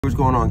What's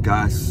going on,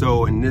 guys?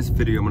 So in this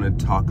video I'm going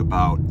to talk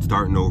about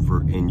starting over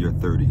in your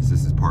 30s.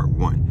 This is part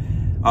one.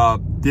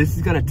 This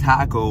is going to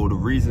tackle the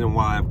reason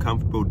why I'm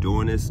comfortable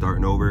doing this,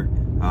 starting over.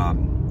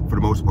 For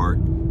the most part,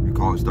 you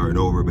call it starting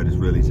over, but it's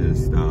really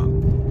just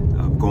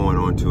going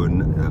on to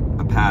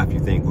a path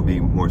you think will be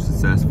more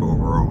successful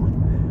overall.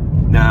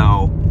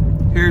 Now,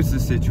 here's the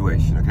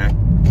situation, okay?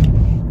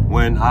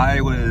 When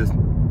I was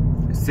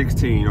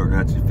 16, or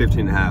actually 15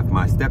 and a half,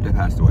 my stepdad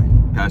passed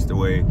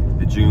away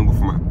the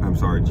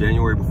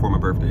January before my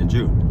birthday in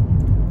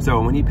June.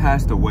 So when he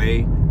passed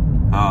away,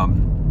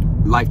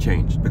 life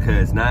changed,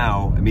 because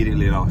now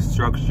immediately I lost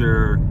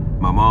structure.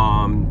 My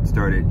mom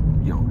started,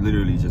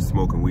 literally just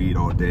smoking weed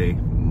all day,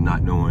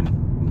 not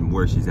knowing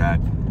where she's at.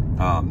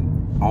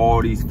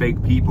 All these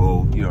fake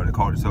people, that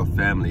called themselves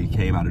family,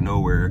 came out of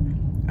nowhere,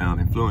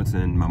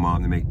 influencing my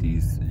mom to make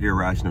these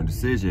irrational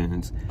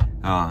decisions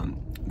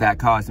that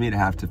caused me to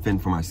have to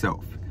fend for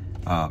myself,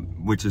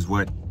 which is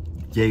what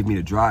gave me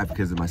the drive,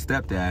 because of my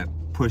stepdad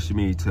pushing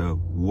me to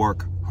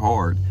work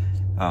hard.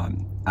 I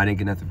didn't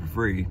get nothing for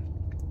free.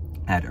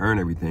 I had to earn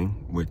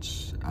everything,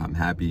 which I'm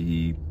happy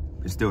he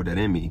instilled that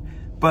in me.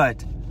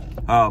 But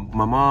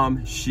my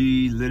mom,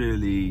 she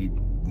literally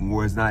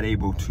was not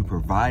able to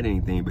provide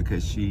anything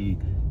because she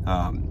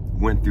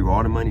went through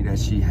all the money that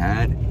she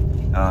had,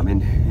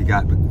 and he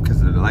got,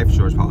 because of the life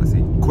insurance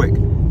policy, quick,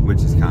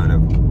 which is kind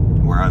of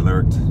where I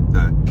learned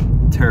the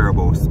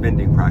terrible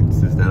spending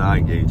practices that I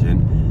engage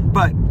in.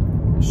 But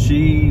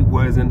she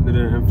was under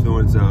the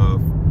influence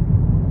of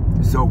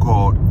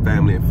so-called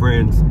family and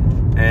friends,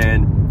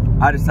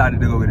 and I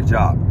decided to go get a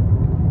job,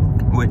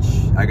 which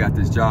I got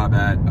this job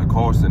at a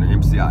call center,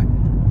 MCI.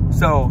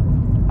 So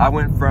I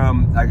went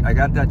from, I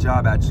got that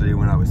job actually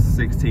when I was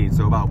 16,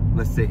 so about,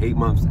 let's say, 8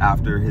 months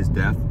after his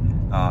death.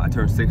 I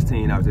turned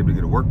 16, I was able to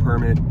get a work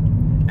permit,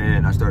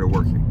 and I started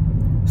working.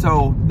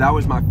 So that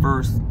was my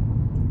first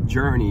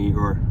journey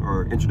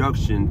or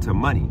introduction to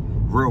money,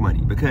 real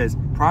money, because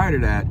prior to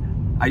that,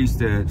 I used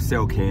to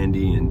sell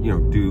candy and,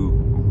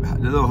 do the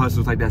little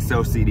hustles like that,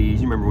 sell CDs.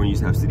 You remember when you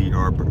used to have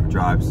CD-R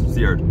drives,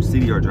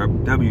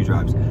 CD-R-W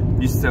drives?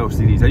 You used to sell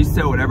CDs. I used to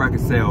sell whatever I could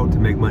sell to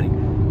make money.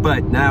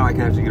 But now I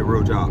can actually get a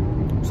real job.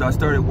 So I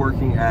started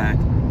working at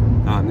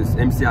this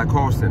MCI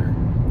call center,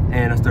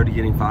 and I started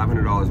getting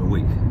 $500 a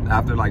week.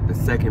 After like the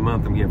second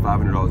month, I'm getting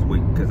 $500 a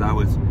week, because I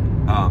was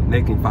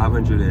making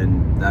 $500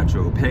 in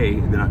actual pay,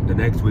 and then the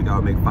next week I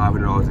would make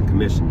 $500 in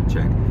commission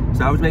check.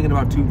 So I was making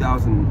about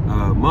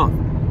 $2,000 a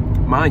month.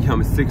 Mind you,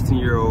 I'm a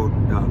 16-year-old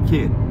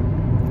kid,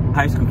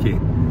 high school kid.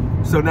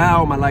 So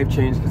now my life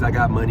changed, because I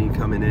got money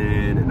coming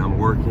in and I'm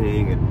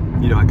working,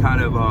 and I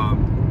kind of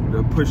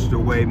moved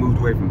away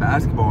from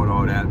basketball and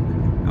all that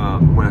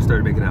when I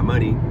started making that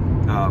money.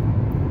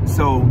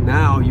 So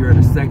now you're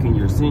in the second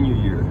year, senior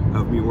year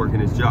of me working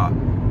this job.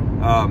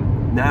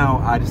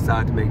 Now I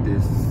decided to make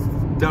this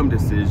dumb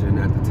decision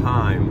at the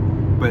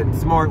time, but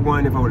smart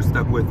one if I would have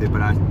stuck with it.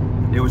 But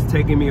it was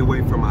taking me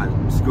away from my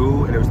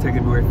school, and it was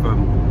taking me away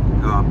from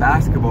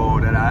basketball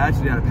that I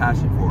actually had a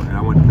passion for, and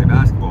I wanted to play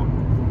basketball.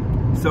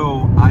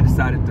 So I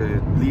decided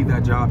to leave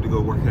that job to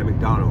go work at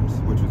McDonald's,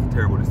 which was a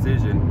terrible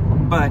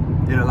decision, but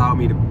it allowed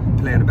me to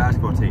play on the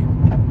basketball team.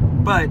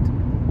 But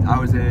I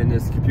was in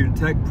this computer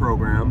tech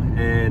program,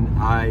 and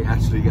I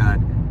actually got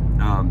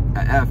an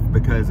F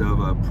because of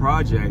a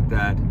project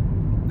that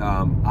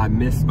I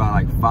missed by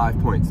like 5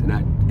 points, and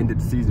that ended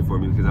the season for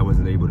me because I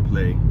wasn't able to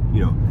play,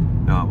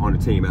 on the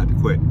team. I had to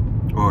quit,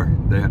 or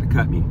they had to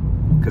cut me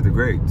because of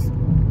grades.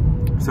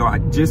 So I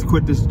just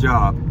quit this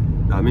job,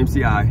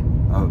 MCI,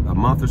 a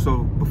month or so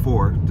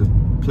before, to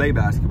play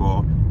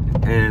basketball,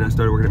 and I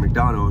started working at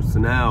McDonald's. So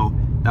now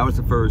that was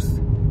the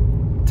first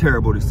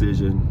terrible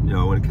decision,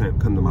 when it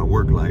come to my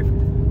work life.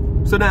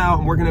 So now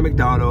I'm working at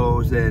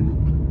McDonald's,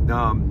 and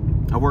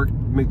I worked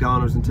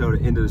McDonald's until the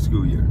end of the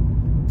school year.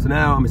 So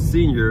now I'm a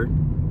senior.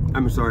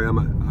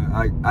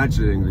 I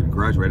actually didn't even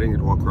graduate. I didn't get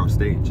to walk across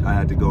stage. I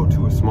had to go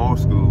to a small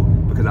school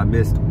because I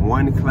missed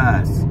one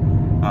class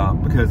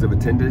because of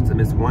attendance. I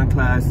missed one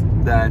class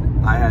that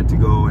I had to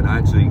go, and I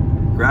actually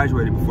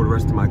graduated before the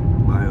rest of my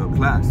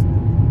class.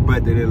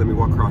 But they didn't let me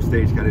walk across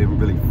stage. I didn't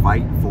really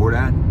fight for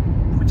that,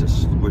 which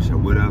I wish I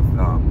would have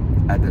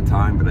at that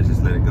time, but I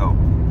just let it go.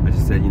 I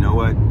just said, you know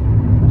what?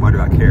 Why do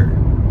I care?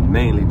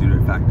 Mainly due to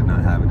the fact of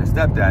not having a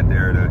stepdad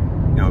there to,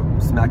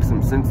 smack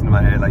some sense into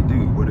my head, like,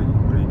 dude, what are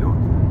you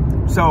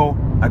doing? So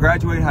I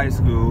graduated high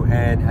school,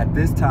 and at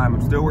this time,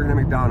 I'm still working at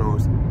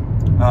McDonald's.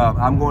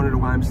 I'm going to the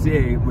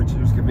YMCA, which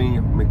was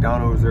convenient.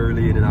 McDonald's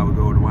early, and then I would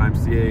go to the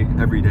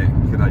YMCA every day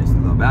because I used to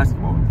love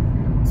basketball.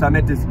 So I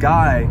met this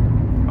guy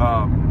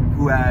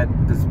who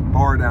had this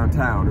bar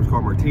downtown. It was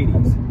called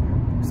Martini's.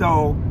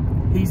 So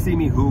he see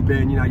me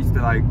hooping. I used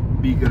to like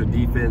be good at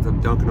defense.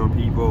 I'm dunking on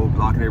people,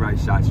 blocking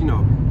everybody's shots.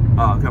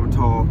 kind of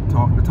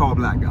the tall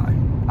black guy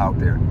out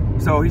there.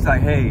 So he's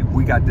like, hey,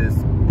 we got this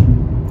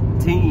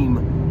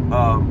team.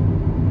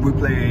 We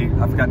play,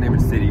 I forgot the name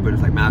of the city, but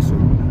it's like not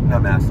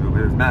Massillon,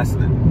 but it was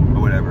Massillon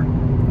or whatever,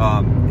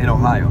 in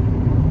Ohio.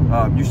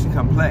 You should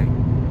come play.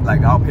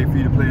 like, I'll pay for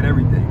you to play in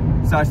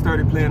everything. So I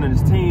started playing on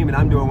his team, and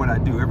I'm doing what I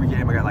do. Every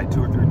game I got like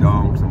 2 or 3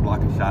 donks, I'm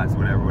blocking shots,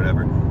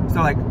 whatever.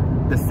 So like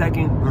the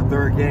second or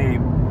third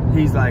game,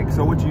 he's like,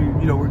 so what you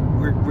know,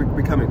 we're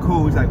becoming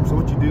cool. He's like, so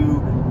what you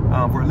do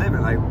for a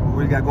living? Like,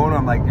 what you got going on?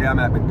 I'm like, yeah, I'm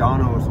at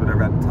McDonald's,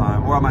 whatever at the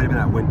time. Or I might have been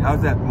at Wendy's. I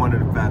was at one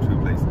of the fast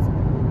food places.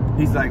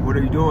 He's like, what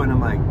are you doing?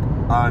 I'm like,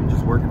 I'm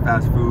just working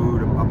fast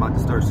food. I'm about to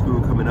start school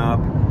coming up.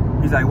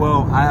 He's like,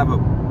 well, I have a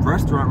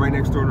restaurant right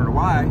next door to the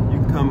Y. You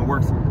can come and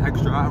work some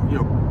extra hours. You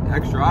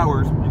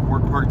can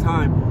work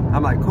part-time.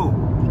 I'm like, cool.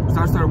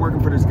 So I started working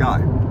for this guy.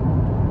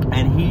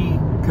 And he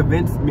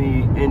convinced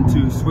me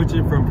into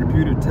switching from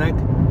computer tech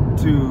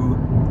to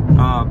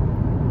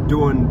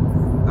doing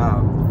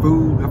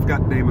food. I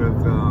forgot the name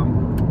of,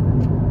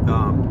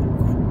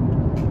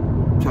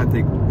 I'm trying to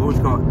think, what was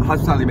it called?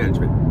 Hospitality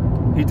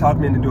management. He taught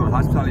me into doing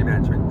hospitality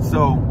management.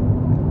 So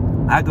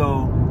I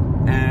go,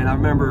 and I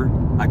remember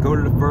I go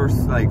to the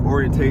first like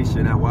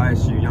orientation at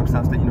YSU,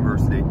 Youngstown State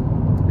University,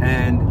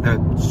 and the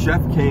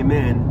chef came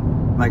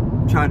in, like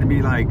trying to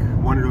be like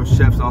one of those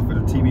chefs off of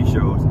the TV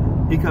shows.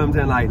 He comes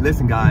in like,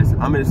 listen guys,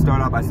 I'm gonna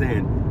start out by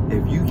saying,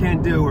 if you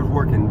can't deal with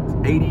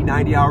working 80,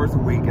 90 hours a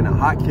week in a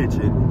hot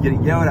kitchen,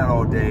 getting yelled at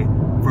all day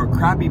for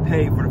crappy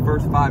pay for the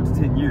first 5 to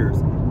 10 years,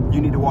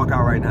 you need to walk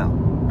out right now,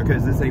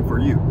 because this ain't for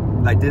you.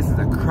 Like, this is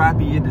a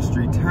crappy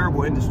industry,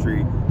 terrible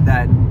industry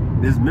that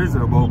is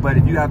miserable. But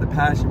if you have the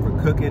passion for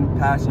cooking,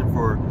 passion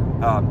for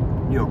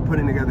you know,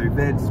 putting together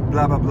events,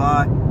 blah blah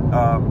blah,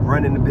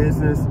 running the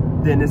business,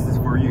 then this is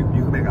for you.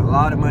 You can make a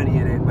lot of money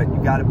in it, but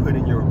you got to put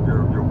in your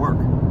work.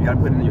 You got to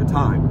put in your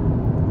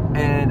time.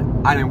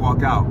 And I didn't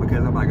walk out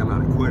because I'm like, I'm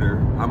not a quitter.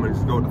 I'm gonna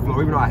just go with the flow.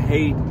 Even though I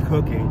hate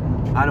cooking,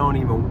 I didn't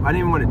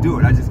even want to do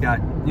it. I just got,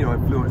 you know,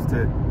 influenced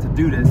to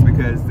do this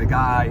because the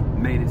guy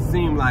made it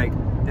seem like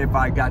if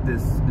I got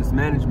this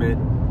management,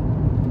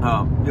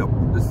 you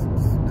know,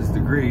 this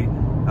degree,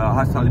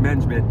 hospitality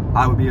management,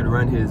 I would be able to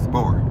run his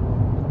bar.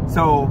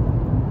 So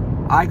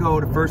I go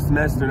the first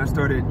semester and I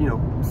started, you know,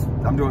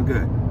 I'm doing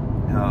good.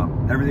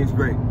 Everything's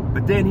great.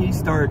 But then he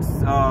starts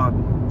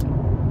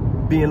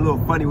being a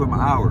little funny with my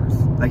hours.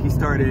 Like, he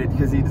started,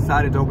 because he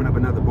decided to open up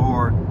another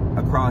bar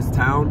across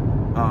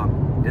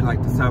town in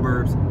like the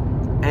suburbs.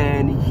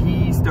 And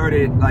he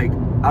started, like,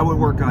 I would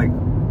work like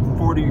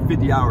 40,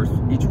 50 hours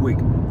each week.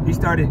 He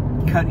started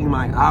cutting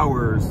my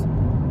hours,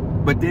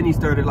 but then he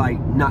started like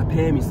not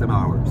paying me some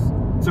hours.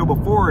 So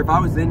before, if I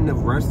was in the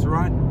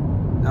restaurant,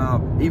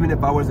 even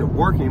if I wasn't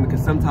working,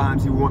 because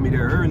sometimes he would want me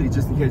there early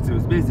just in case it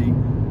was busy,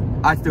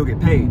 I'd still get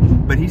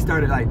paid. But he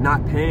started like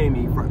not paying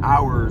me for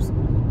hours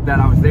that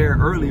I was there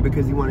early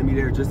because he wanted me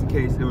there just in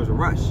case there was a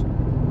rush.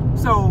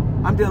 So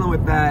I'm dealing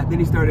with that. Then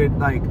he started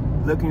like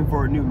looking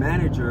for a new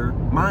manager.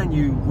 Mind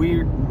you,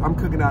 I'm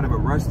cooking out of a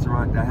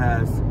restaurant that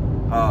has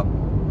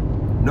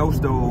no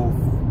stove,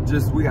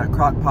 just we got a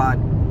crock pot,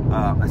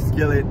 a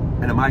skillet,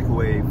 and a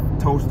microwave,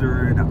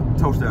 toaster, and a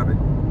toaster oven.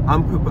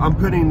 I'm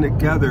putting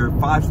together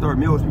 5-star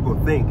meals, people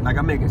think. Like,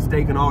 I'm making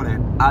steak and all that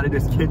out of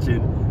this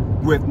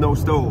kitchen with no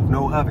stove,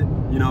 no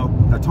oven, you know,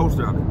 a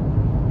toaster oven.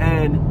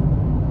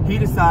 And he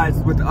decides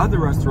with the other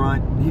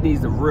restaurant, he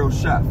needs a real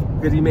chef,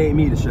 because he made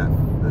me the chef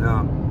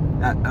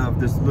of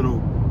this little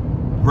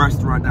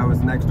restaurant that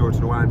was next door to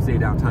the YMCA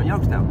downtown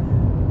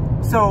Youngstown.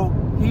 So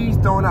he's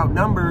throwing out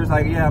numbers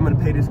like, yeah, I'm gonna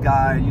pay this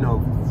guy, you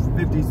know,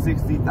 50,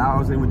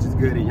 60,000, which is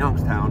good in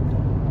Youngstown.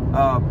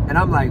 And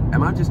I'm like,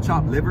 am I just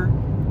chopped liver?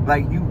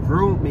 Like, you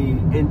groomed me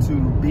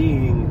into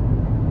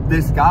being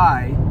this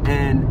guy,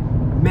 and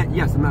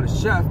yes, I'm not a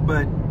chef,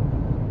 but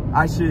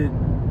I should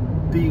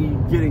be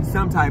getting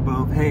some type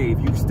of, hey, if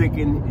you stick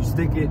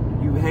it,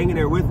 you hanging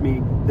there with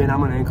me, then I'm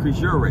gonna increase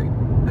your rate,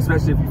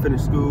 especially if you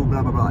finish school,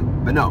 blah blah blah.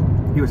 But no,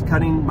 he was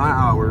cutting my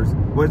hours,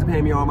 wasn't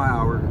paying me all my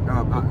hours,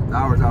 the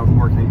hours I was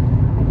working.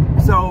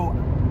 So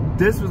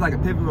this was like a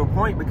pivotal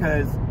point,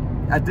 because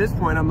at this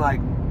point I'm like,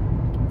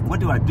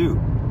 what do?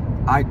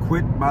 I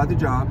quit my other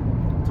job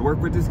to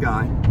work with this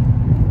guy.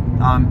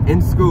 I'm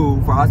in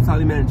school for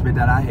hospitality management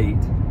that I hate.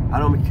 I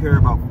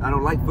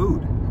don't like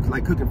food, I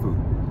like cooking food.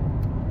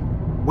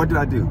 What do?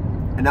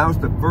 And that was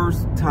the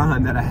first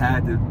time that I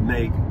had to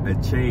make a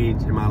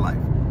change in my life.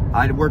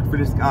 I had worked for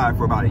this guy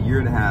for about 1.5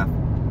 years,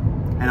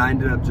 and I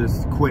ended up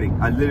just quitting.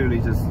 I literally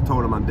just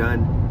told him I'm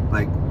done.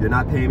 Like, you're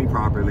not paying me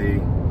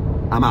properly,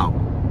 I'm out.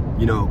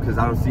 You know, because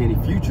I don't see any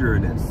future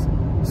in this.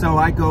 So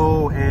I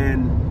go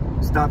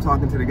and stop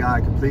talking to the guy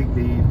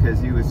completely,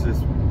 because he was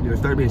just, you know,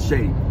 started being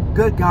shady.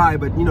 Good guy,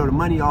 but you know, the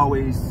money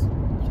always,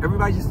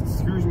 everybody just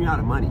screws me out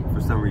of money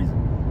for some reason.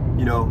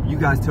 You know, you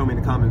guys tell me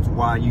in the comments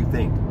why you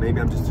think. Maybe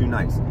I'm just too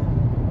nice.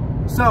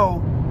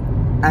 So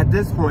at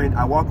this point,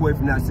 I walk away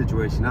from that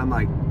situation. I'm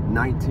like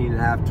 19 and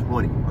a half,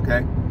 20,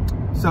 okay?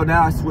 So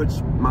now I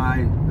switch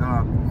my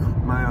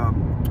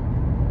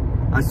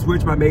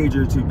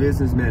major to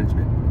business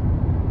management.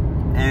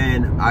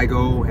 And I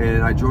go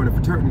and I join a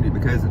fraternity,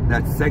 because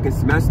that second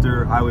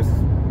semester I was,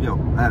 you know,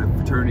 I had a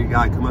fraternity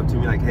guy come up to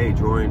me like, hey,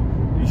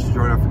 you should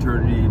join our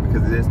fraternity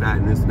because of this, that,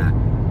 and this and that.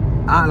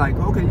 I'm like,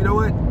 okay, you know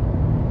what?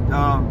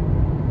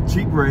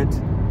 Cheap rent,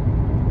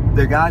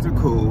 the guys are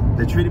cool.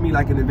 They treated me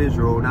like an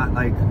individual, not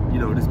like, you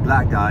know, this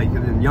black guy.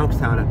 Because in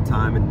Youngstown at the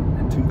time,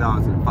 in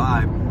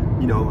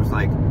 2005, you know, it was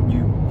like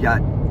you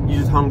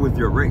just hung with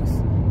your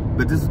race.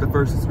 But this is the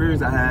first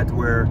experience I had to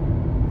where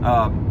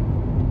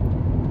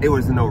it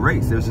was no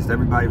race. It was just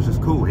everybody was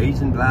just cool.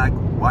 Asian, black,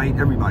 white,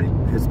 everybody.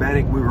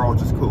 Hispanic, we were all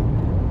just cool.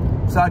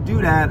 So I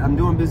do that. I'm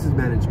doing business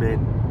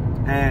management,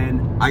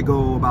 and I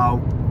go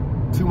about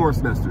 2 more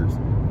semesters.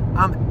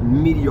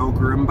 I'm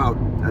mediocre. I'm about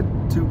a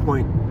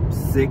 2.6,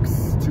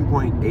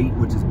 2.8,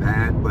 which is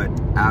bad, but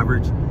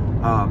average.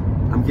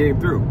 I'm getting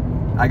through.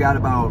 I got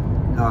about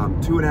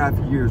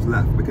 2.5 years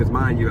left, because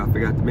mind you, I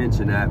forgot to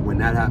mention that when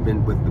that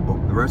happened with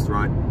the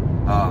restaurant,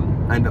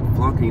 I ended up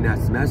flunking that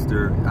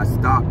semester. I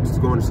stopped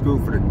going to school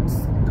for the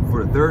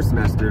 3rd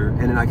semester,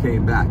 and then I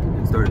came back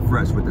and started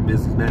fresh with the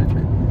business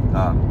management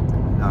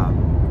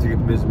to get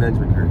the business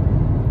management degree.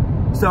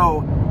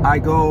 So I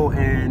go,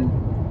 and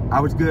I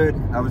was good.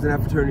 I was in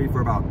that fraternity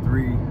for about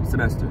 3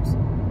 semesters.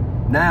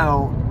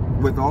 Now,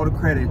 with all the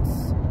credits,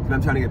 and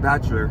I'm trying to get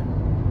bachelor,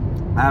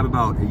 I have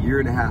about 1.5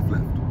 years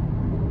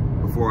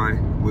left before I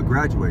would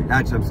graduate.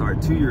 Actually, I'm sorry,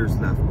 2 years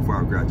left before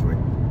I would graduate.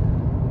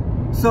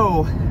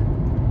 So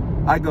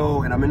I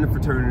go, and I'm in the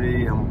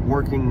fraternity. I'm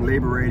working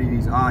labor ready,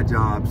 these odd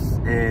jobs,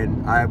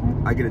 and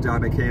I get a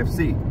job at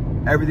KFC.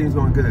 Everything's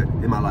going good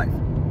in my life.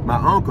 My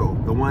uncle,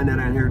 the one that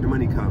I inherit the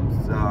money,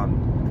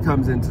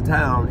 comes into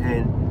town,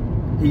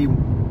 and he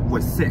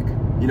was sick.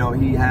 You know,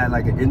 he had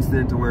like an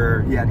incident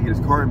where he had to get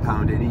his car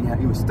impounded.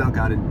 He was stuck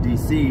out in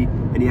DC,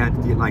 and he had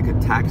to get like a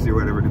taxi or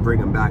whatever to bring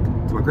him back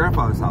to my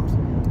grandfather's house.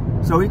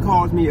 So he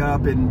calls me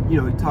up, and you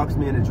know, he talks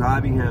me into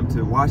driving him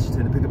to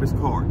Washington to pick up his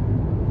car.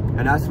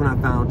 And that's when I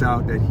found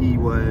out that he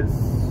was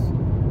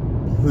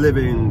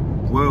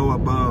living well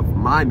above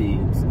my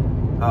means.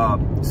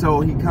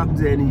 So he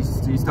comes in,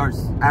 he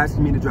starts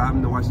asking me to drive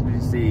him to Washington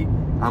DC.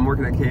 I'm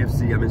working at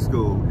KFC, I'm in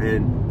school,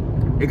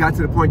 and it got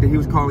to the point that he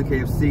was calling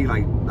KFC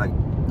like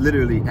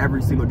literally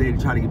every single day to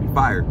try to get me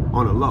fired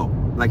on a low.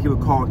 Like, he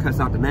would call and cuss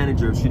out the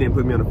manager if she didn't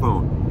put me on the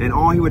phone. And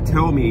all he would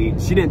tell me,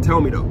 she didn't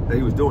tell me though that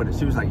he was doing it.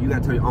 She was like, you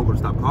gotta tell your uncle to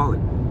stop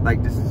calling.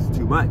 Like, this is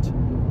too much.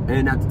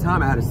 And at the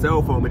time I had a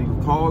cell phone, but he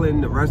would call in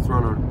the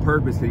restaurant on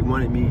purpose because he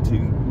wanted me to, you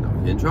know,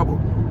 get in trouble.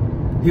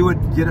 He would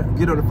get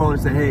on the phone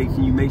and say, hey,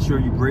 can you make sure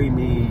you bring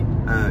me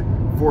a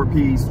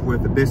 4-piece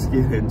with a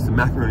biscuit and some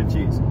macaroni and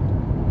cheese?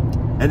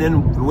 And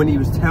then when he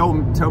was tell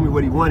me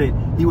what he wanted,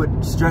 he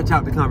would stretch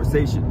out the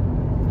conversation.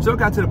 So it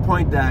got to the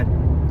point that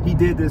he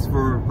did this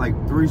for like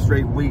 3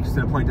 straight weeks,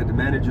 to the point that the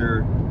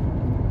manager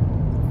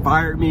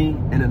fired me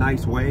in a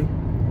nice way.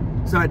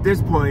 So at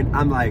this point,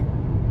 I'm like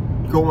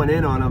going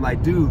in on him,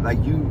 like, dude, like,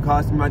 you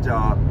cost me my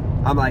job.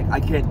 I'm like, I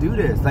can't do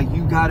this. Like,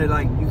 you got it,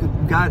 like, you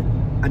got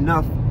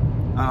enough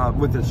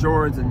with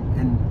insurance,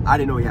 and I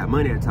didn't know he had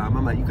money at the time.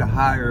 I'm like, you could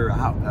hire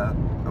a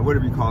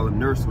whatever you call them,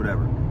 nurse,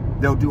 whatever.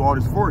 They'll do all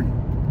this for you.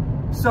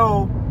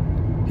 So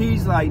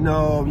he's like,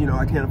 no, you know,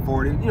 I can't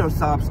afford it. You know,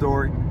 sob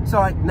story.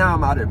 So now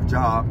I'm out of a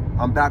job.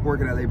 I'm back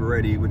working at Labor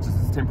Ready, which is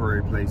this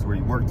temporary place where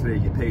you work today,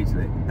 you get paid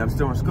today. And I'm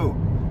still in school.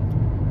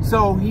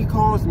 So he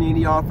calls me and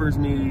he offers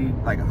me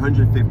like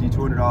 $150,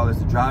 $200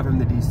 to drive him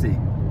to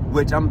DC,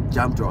 which I'm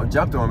jumped on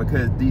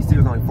because DC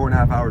was only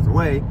 4.5 hours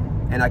away,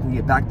 and I can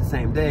get back the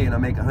same day, and I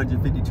make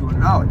 $150,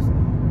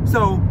 $200.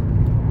 So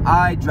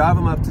I drive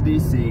him up to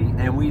DC,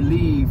 and we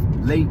leave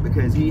late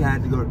because he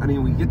had to go. I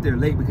mean, we get there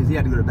late because he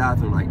had to go to the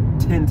bathroom like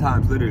 10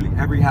 times, literally.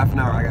 Every half an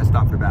hour, I got to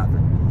stop for the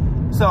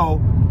bathroom.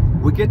 So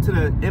we get to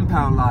the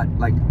impound lot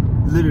like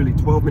literally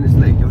 12 minutes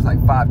late. It was like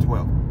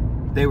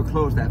 5:12. They were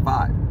closed at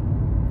 5.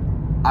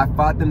 I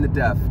fought them to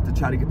death to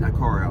try to get that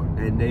car out,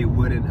 and they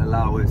wouldn't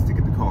allow us to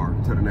get the car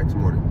until the next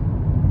morning.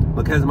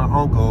 Because my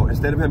uncle,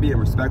 instead of him being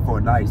respectful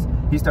and nice,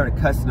 he started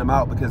cussing them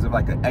out because of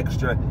like an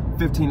extra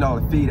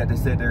 $15 fee that they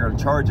said they're gonna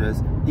charge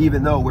us,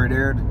 even though we're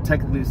there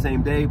technically the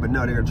same day, but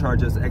no, they're gonna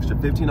charge us an extra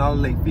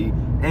 $15 late fee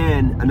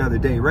and another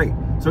day rate.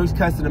 So he's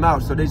cussing them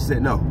out, so they just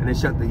said no, and they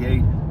shut the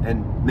gate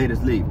and made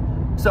us leave.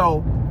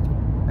 So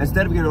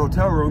instead of getting a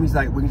hotel room, he's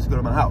like, we can just go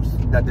to my house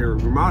that they're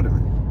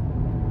remodeling.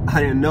 I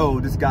didn't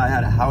know this guy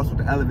had a house with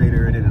an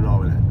elevator in it and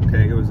all of that,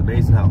 okay? It was an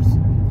amazing house.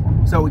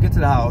 So we get to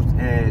the house,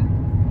 and,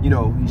 you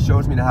know, he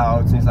shows me the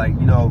house, and he's like,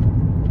 you know,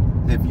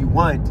 if you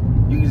want,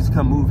 you can just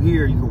come move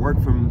here. You can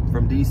work from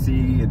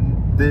DC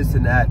and this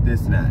and that,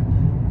 this and that.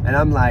 And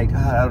I'm like,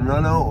 I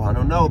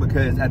don't know,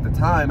 because at the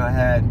time I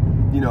had,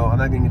 you know, I'm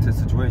not getting into a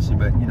situation,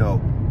 but, you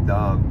know,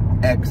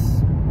 the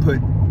ex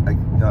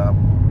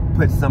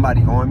put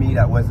somebody on me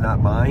that was not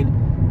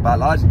mine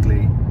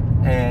biologically,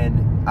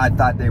 and I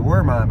thought they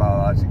were mine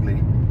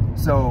biologically.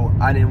 So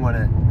I didn't want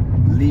to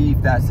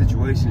leave that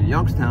situation in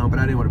Youngstown, but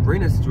I didn't want to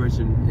bring that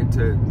situation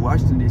into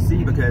Washington,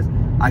 DC, because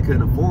I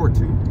couldn't afford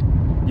to.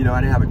 You know,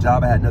 I didn't have a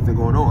job, I had nothing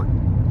going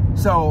on.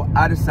 So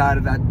I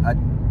decided I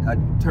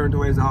turned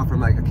away his offer. I'm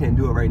like, I can't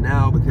do it right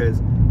now because,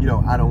 you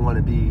know, I don't want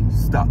to be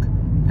stuck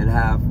and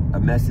have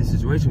a messy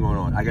situation going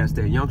on. I got to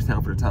stay in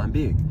Youngstown for the time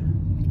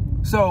being.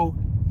 So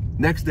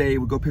next day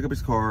we go pick up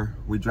his car.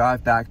 We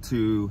drive back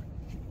to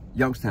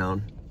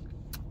Youngstown.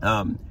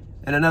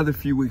 And another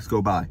few weeks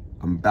go by.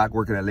 I'm back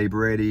working at Labor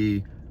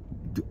Ready,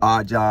 do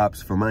odd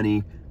jobs for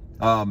money.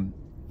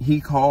 He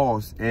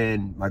calls,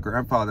 and my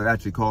grandfather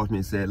actually calls me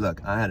and said,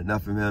 look, I had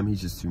enough of him. He's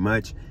just too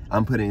much.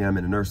 I'm putting him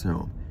in a nursing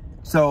home.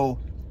 So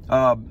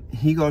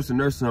he goes to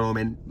nursing home,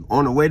 and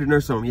on the way to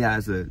nursing home, he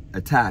has a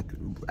attack,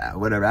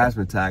 whatever,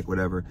 asthma attack,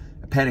 whatever,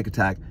 a panic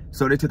attack.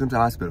 So they took him to the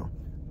hospital.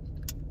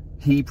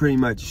 He pretty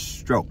much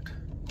stroked.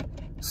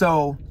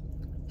 So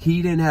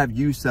he didn't have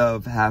use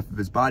of half of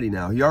his body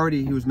now. He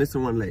was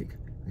missing one leg.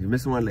 He was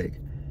missing one leg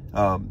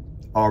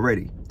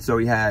already. So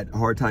he had a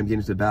hard time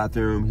getting to the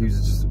bathroom. He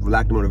was just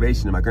lacking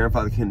motivation, and my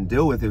grandfather couldn't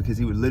deal with it because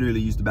he would literally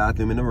use the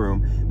bathroom in the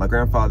room. My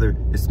grandfather,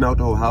 it smelled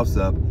the whole house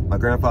up. My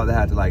grandfather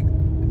had to like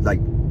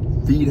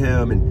feed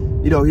him,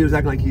 and he was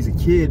acting like he's a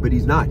kid, but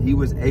he's not. He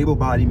was an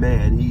able-bodied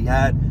man. He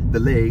had the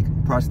leg,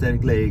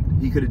 prosthetic leg.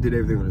 He could have did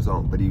everything on his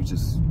own, but he was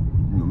just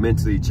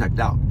mentally checked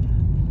out.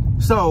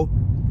 So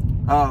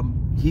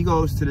he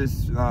goes to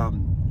this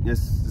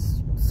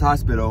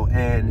hospital,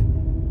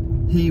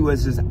 and he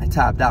was just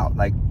tapped out.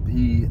 Like,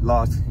 he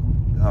lost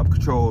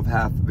control of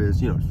half of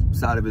his,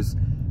 side of his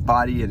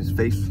body, and his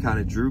face was kind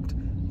of drooped.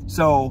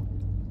 So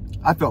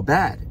I felt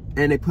bad,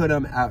 and they put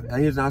him out.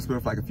 He was in the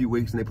hospital for like a few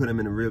weeks, and they put him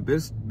in a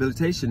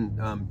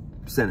rehabilitation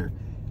center.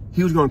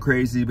 He was going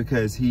crazy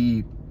because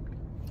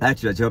I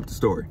jumped the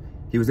story.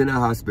 He was in that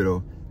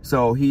hospital,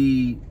 so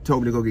he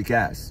told me to go get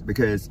gas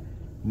because,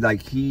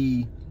 like,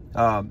 he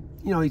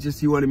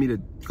wanted me to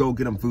go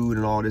get him food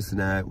and all this and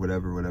that,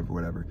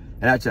 whatever.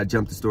 And actually, I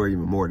jumped the story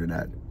even more than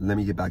that. Let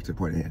me get back to the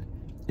point at hand.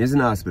 He's in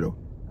the hospital.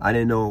 I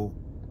didn't know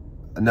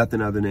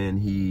nothing other than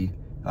he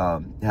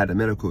had a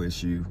medical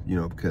issue,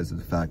 because of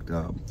the fact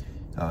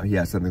he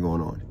had something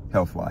going on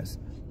health-wise.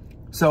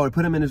 So I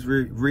put him in his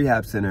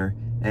rehab center,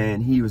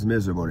 and he was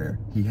miserable there.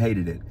 He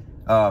hated it.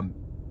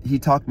 He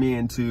talked me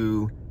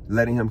into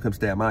letting him come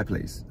stay at my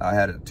place. I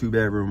had a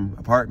 2-bedroom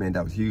apartment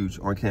that was huge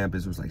on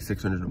campus. It was like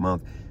 $600 a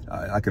month.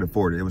 I could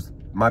afford it.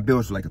 My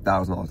bills were like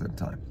 $1,000 at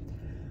the time.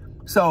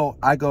 So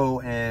I go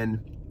and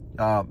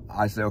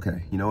I say,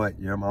 okay, you know what?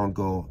 You're my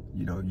uncle.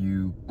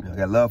 I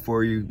got love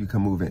for you. You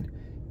come move in.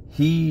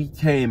 He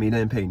came. He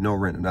didn't pay no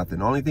rent or nothing.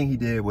 The only thing he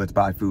did was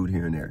buy food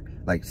here and there,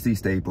 like C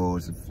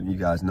Staples. If you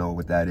guys know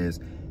what that is,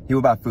 he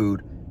would buy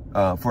food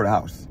for the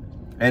house.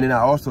 And then I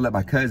also let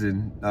my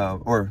cousin,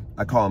 or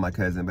I call him my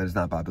cousin, but it's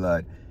not by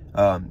blood.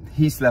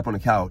 He slept on the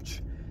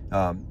couch.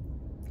 And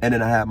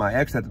then I had my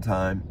ex at the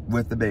time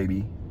with the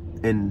baby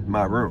in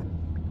my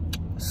room.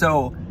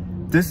 So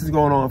this is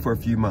going on for a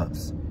few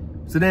months.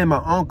 So then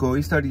my uncle,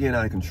 he started getting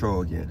out of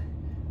control again.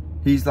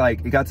 He's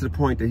like, it got to the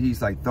point that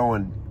he's like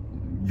throwing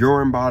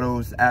urine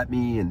bottles at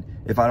me, and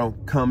if I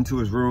don't come to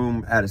his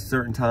room at a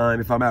certain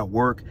time, if I'm at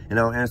work and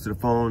I don't answer the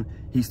phone,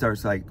 he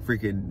starts like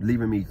freaking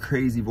leaving me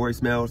crazy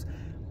voicemails.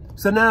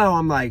 So now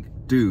I'm like,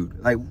 dude,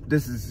 like,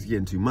 this is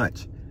getting too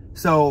much.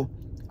 So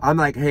I'm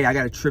like, hey, I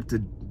got a trip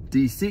to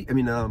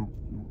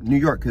New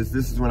York, because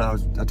this is when I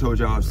told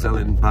y'all I was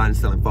buying and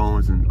selling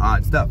phones and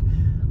odd stuff.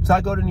 So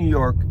I go to New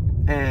York,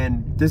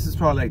 and this is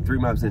probably like 3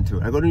 months into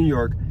it. I go to New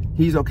York.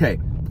 He's okay,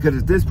 because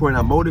at this point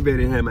I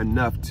motivated him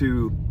enough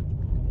to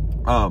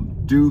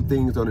do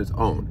things on his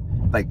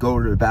own, like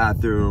go to the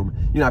bathroom.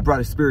 I brought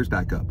his spirits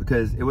back up,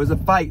 because it was a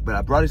fight, but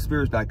I brought his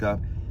spirits back up.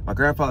 My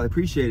grandfather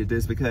appreciated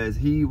this because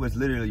he was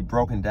literally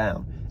broken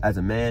down as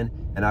a man,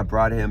 and I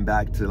brought him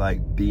back to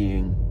like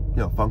being,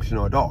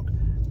 functional adult.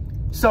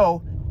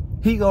 So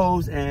he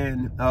goes,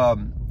 and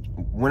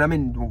when I'm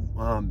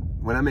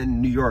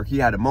in New York, he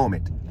had a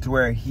moment to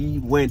where he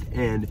went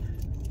and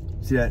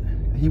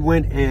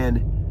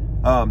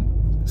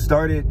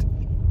started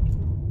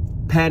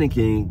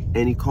panicking,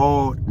 and he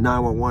called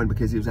 911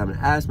 because he was having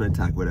an asthma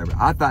attack, whatever.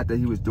 I thought that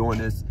he was doing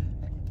this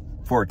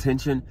for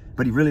attention,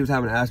 but he really was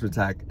having an asthma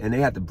attack, and they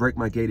had to break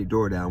my gated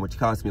door down, which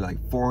cost me like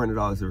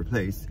 $400 to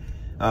replace.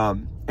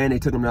 And they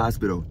took him to the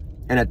hospital.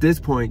 And at this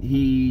point,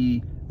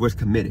 he was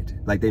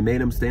committed. Like, they made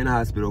him stay in the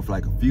hospital for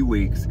like a few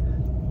weeks.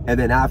 And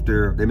then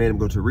after, they made him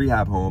go to a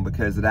rehab home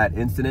because of that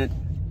incident.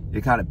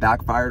 It kind of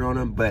backfired on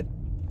him. But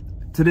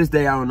to this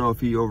day, I don't know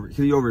if he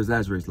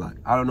over-exaggerates a lot.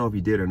 I don't know if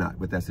he did or not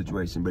with that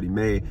situation, but he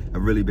may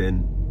have really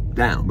been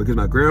down, because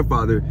my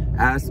grandfather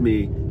asked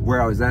me where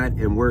I was at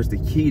and where's the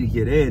key to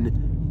get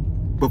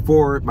in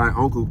before my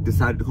uncle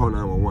decided to call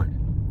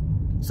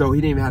 911. So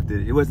he didn't even have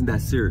to, it wasn't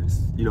that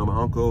serious.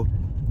 My uncle,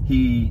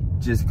 he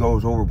just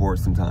goes overboard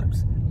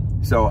sometimes.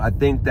 So I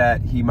think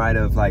that he might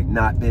have like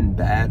not been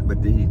bad,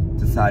 but he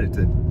decided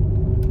to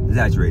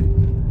exaggerate it.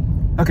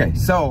 Okay,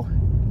 so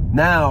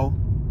now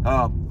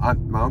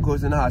my uncle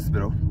is in the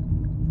hospital,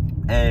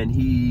 and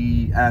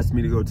he asked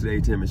me to go to the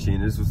ATM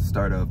machine. This was the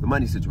start of the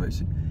money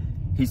situation.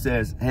 He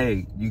says,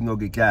 hey, you can go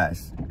get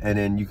gas, and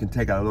then you can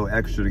take out a little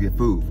extra to get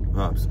food,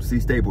 some C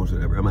Staples or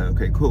whatever. I'm like,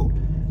 okay, cool.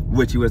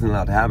 Which he wasn't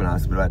allowed to have in the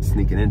hospital. I had to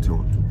sneak it into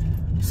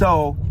him.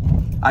 So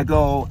I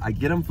go, I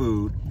get him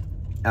food.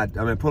 I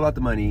pull out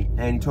the money,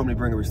 and he told me to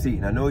bring a receipt.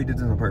 And I know he did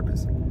this on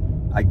purpose.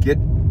 I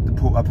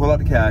pull out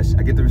the cash,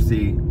 I get the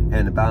receipt,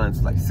 and the balance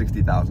is like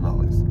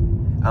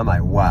 $60,000. I'm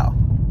like, wow.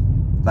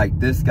 Like,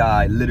 this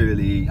guy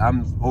literally,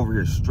 I'm over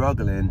here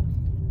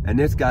struggling and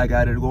this guy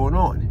got it going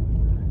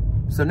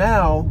on. So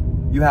now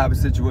you have a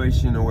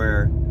situation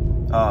where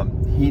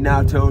he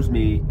now tells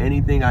me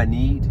anything I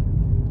need,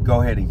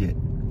 go ahead and get.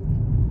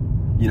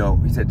 You know,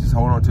 he said, just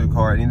hold on to the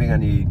car, anything I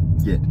need,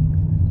 get.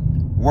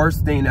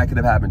 Worst thing that could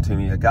have happened to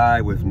me, a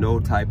guy with no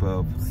type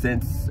of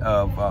sense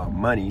of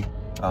money,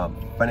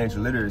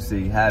 financial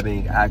literacy,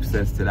 having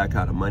access to that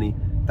kind of money,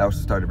 that was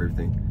the start of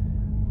everything.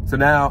 So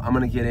now I'm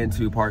gonna get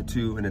into part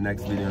 2 in the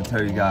next video and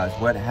tell you guys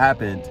what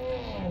happened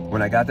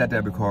when I got that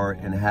debit card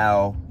and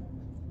how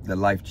the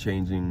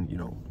life-changing, you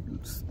know,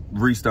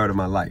 restart of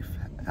my life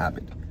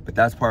happened. But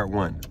that's part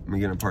 1. I'm gonna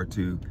get into part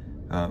 2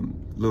 a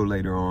little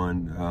later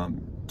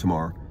on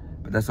tomorrow.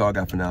 But that's all I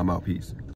got for now. I'm out. Peace.